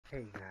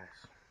Hey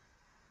guys,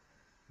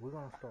 we're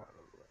gonna start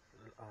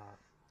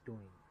doing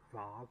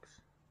vlogs,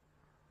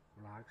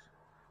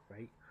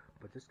 right?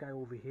 But this guy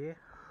over here,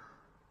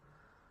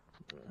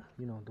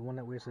 the one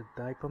that wears a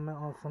diaper man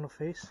on front of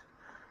face,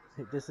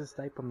 this is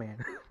diaper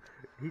man.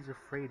 He's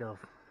afraid of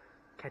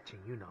catching,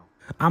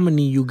 I'm gonna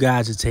need you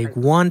guys to take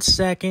 1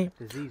 second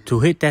diseases. to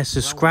hit that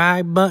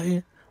subscribe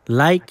button,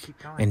 like,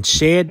 and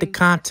share the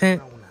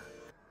content.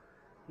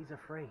 He's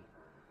afraid.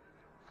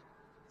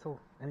 So,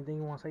 anything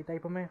you want to say,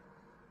 diaper man?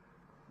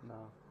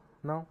 No.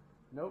 No?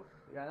 Nope.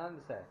 You got nothing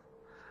to say.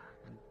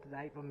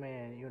 Diaper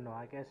man,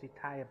 I guess he's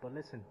tired, but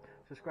listen,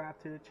 subscribe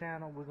to the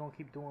channel. We're gonna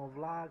keep doing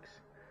vlogs.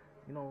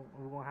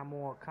 We're gonna have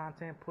more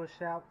content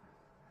push out.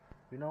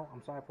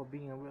 I'm sorry for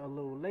being a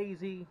little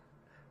lazy,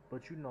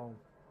 but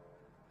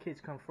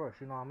kids come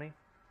first, you know what I mean?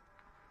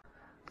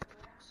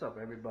 What's up,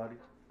 everybody?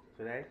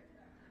 Today,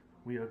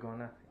 we are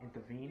gonna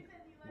intervene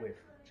with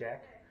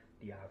Jack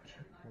the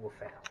Option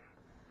Wolfhound.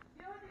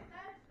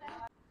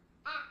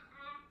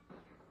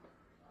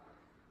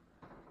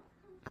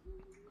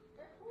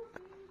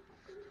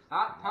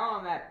 Tell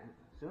him that.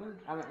 Soon,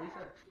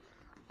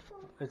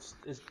 Lisa.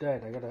 It's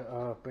dead. I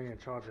gotta bring a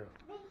charger.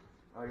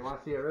 Oh, you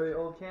want to see a really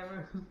old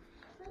camera? An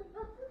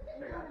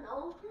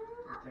old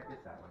camera? Check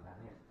this out one down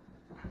here.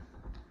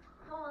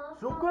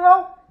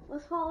 Sucro?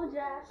 Let's follow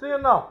Jack. See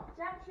you now.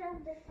 Jack,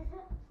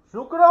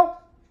 Sucro?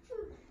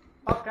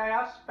 Okay,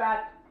 I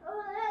spat.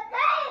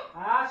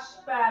 I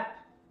spat.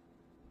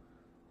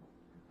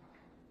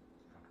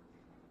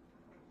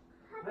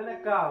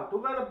 Ven cá, tu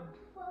vê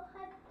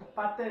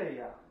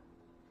bateria.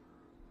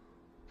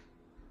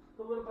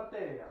 Tu vê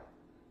bateria.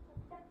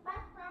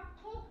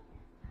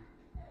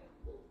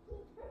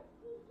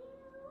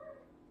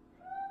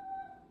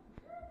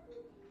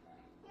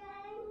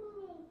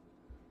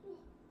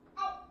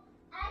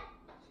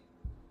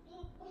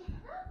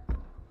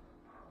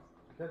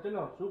 Senti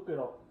no,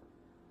 zucchero.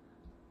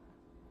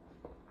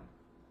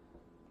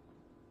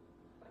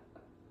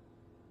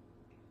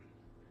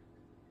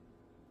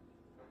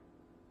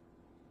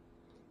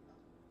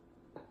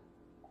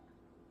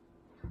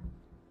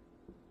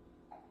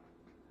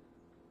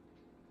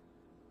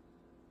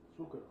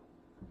 Zucchero.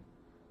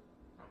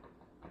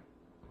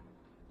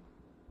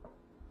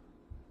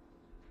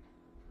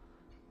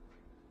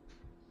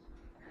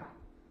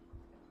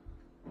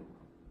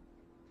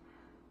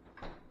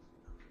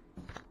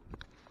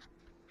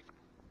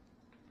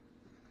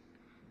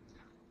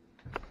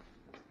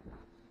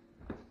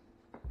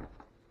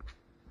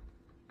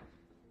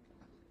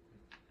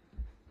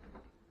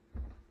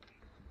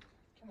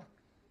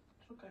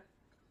 Okay.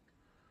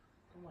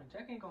 Come on,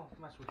 Jack ain't gonna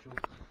mess with you.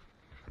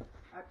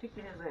 I kick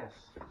his ass.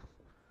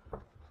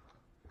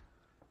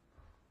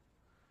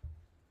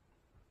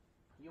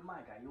 You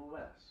my guy, you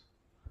with us.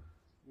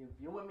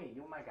 You with me,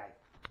 you my guy.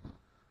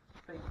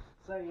 Say,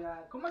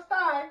 come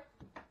stai?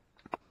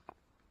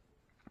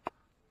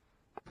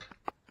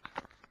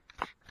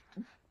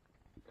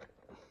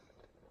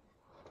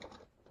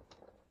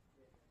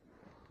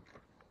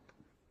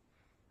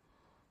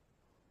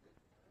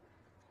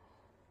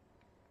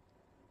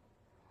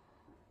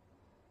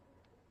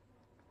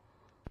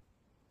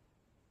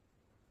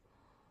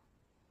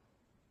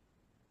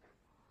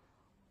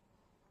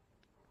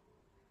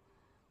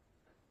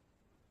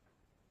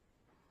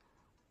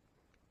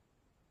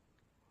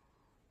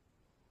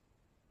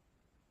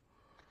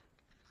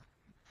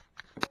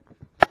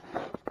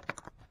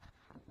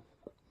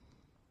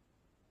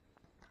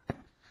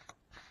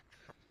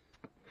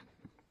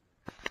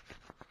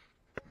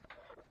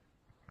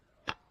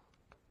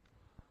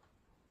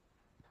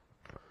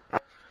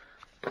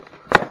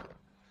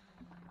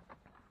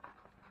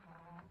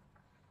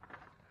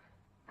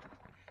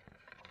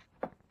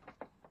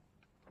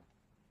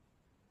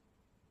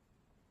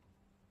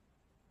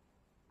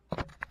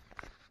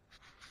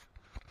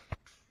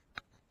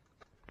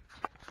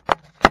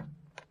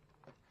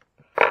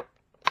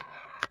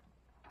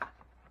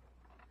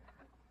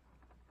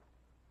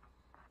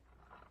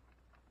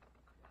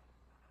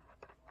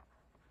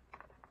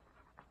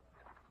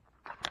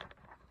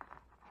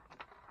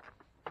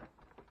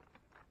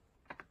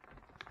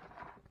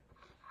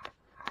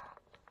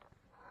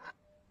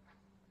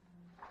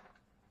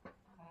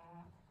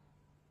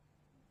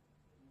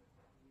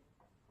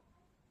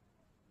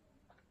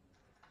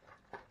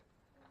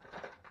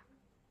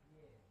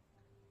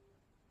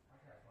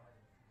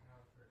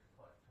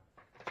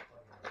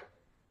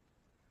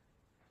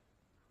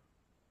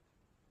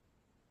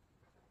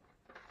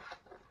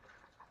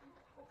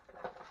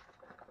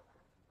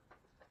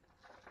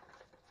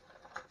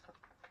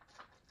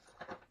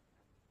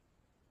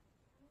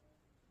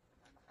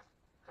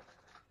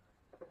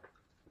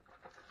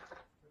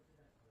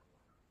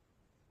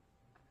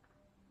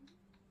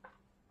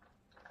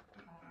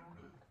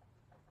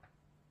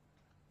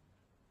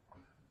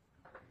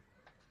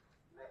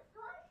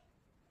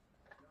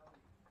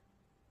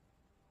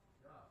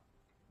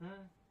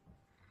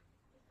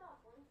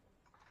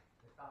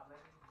 Stop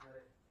making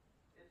it.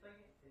 It's like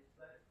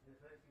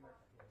it's like too much.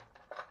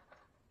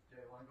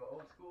 Jay, wanna go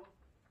old school?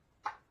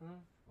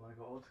 Wanna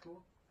go old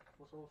school?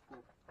 What's old school?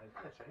 Like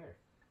this right here.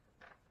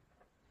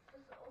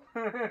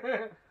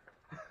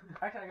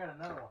 Actually, I got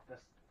another one.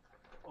 That's.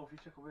 Oh, if you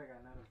took away, I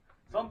got another.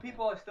 Some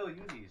people still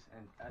use these,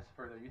 and as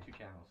for their YouTube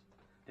channels,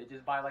 they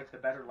just buy like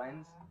the better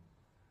lens.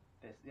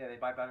 They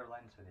buy better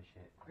lens for this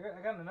shit.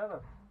 I got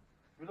another.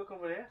 You look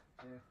over there.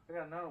 Yeah. I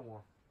got another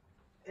one.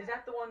 Is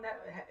that the one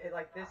that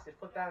like this? It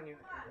flip down. You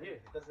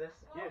Yeah. does this?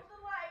 Yeah.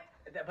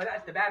 But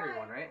that's the battery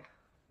one, right?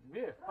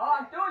 Yeah.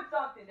 Oh, I'm doing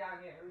something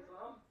down here.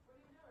 I'm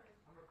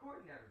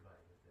recording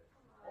everybody with this.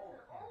 Old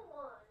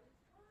camera.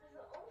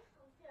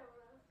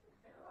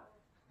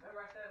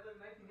 Remember I said I lived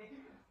in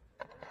 1980?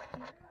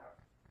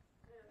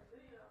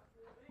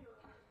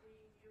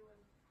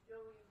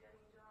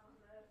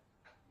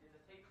 The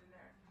tape's in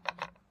there.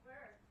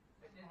 Where?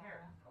 It's in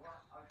here. I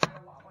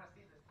want to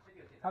see this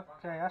videotape.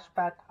 Okay, I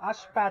spat. I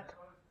spat.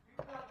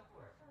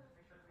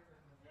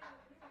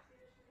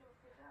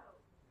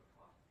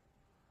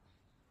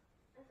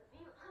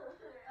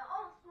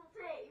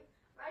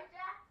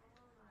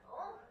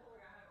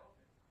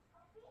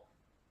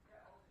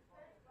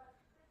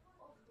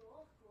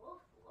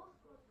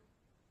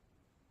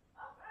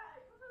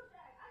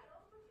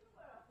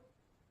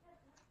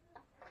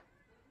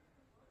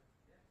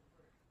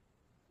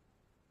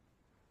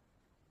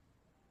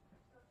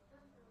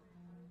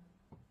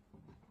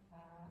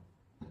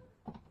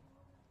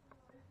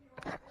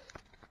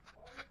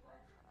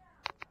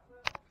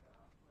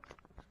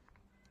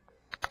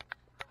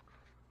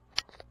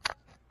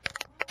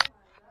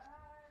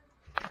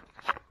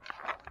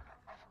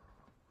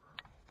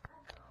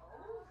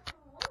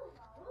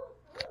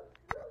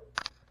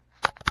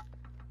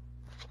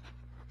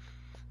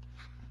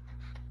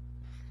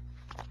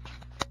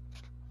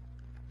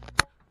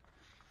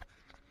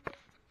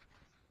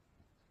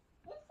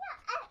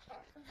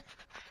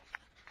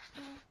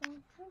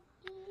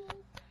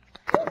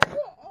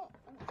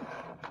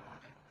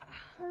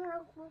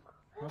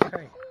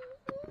 Okay.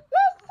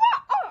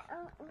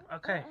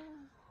 Okay.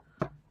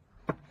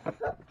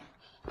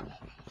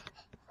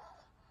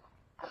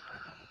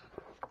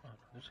 Oh,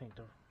 this ain't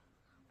the.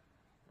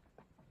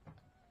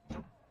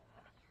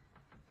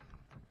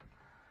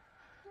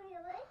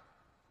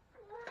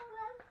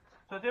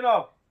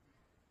 Totino.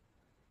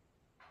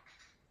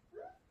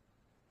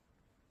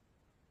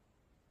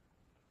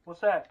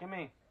 What's that? Give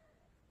me.